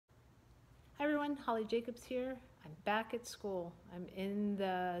everyone, Holly Jacobs here. I'm back at school. I'm in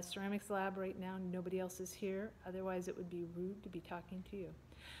the ceramics lab right now. Nobody else is here. Otherwise, it would be rude to be talking to you.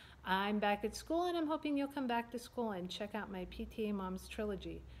 I'm back at school and I'm hoping you'll come back to school and check out my PTA Moms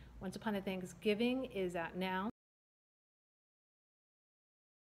Trilogy. Once Upon a Thanksgiving is out now.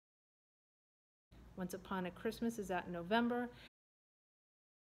 Once Upon a Christmas is out in November.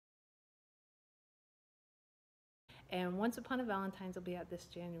 And Once Upon a Valentine's will be out this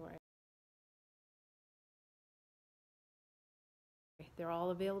January. They're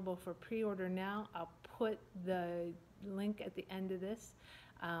all available for pre-order now. I'll put the link at the end of this.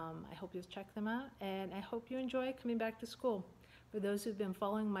 I hope you'll check them out, and I hope you enjoy coming back to school. For those who've been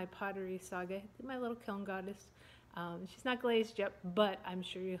following my pottery saga, my little kiln goddess, she's not glazed yet, but I'm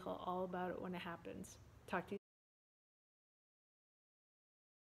sure you'll hear all about it when it happens. Talk to you.